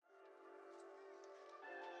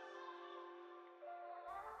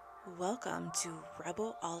Welcome to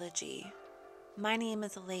Rebelology. My name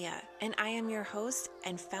is Leah, and I am your host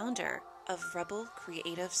and founder of Rebel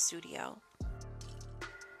Creative Studio.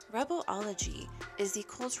 Rebelology is the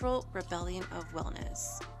cultural rebellion of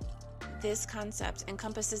wellness. This concept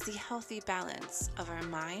encompasses the healthy balance of our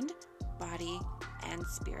mind, body, and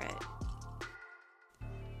spirit.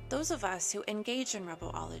 Those of us who engage in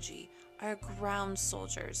Rebelology are ground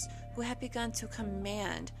soldiers who have begun to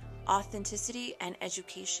command authenticity and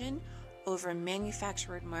education over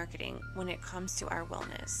manufactured marketing when it comes to our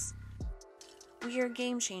wellness. We are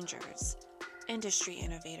game changers, industry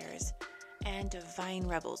innovators, and divine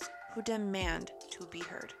rebels who demand to be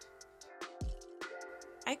heard.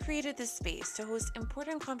 I created this space to host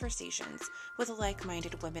important conversations with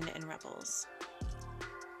like-minded women and rebels.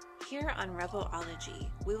 Here on Rebelology,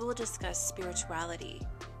 we will discuss spirituality,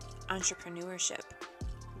 entrepreneurship,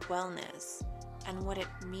 wellness, and what it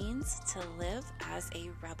means to live as a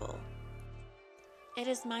rebel. It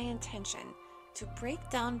is my intention to break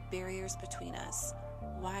down barriers between us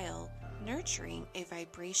while nurturing a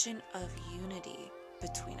vibration of unity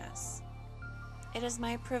between us. It is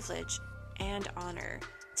my privilege and honor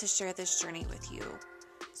to share this journey with you.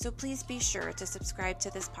 So please be sure to subscribe to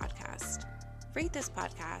this podcast, rate this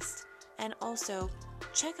podcast, and also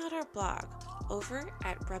check out our blog over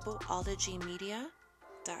at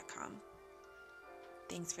rebelologymedia.com.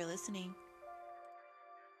 Thanks for listening.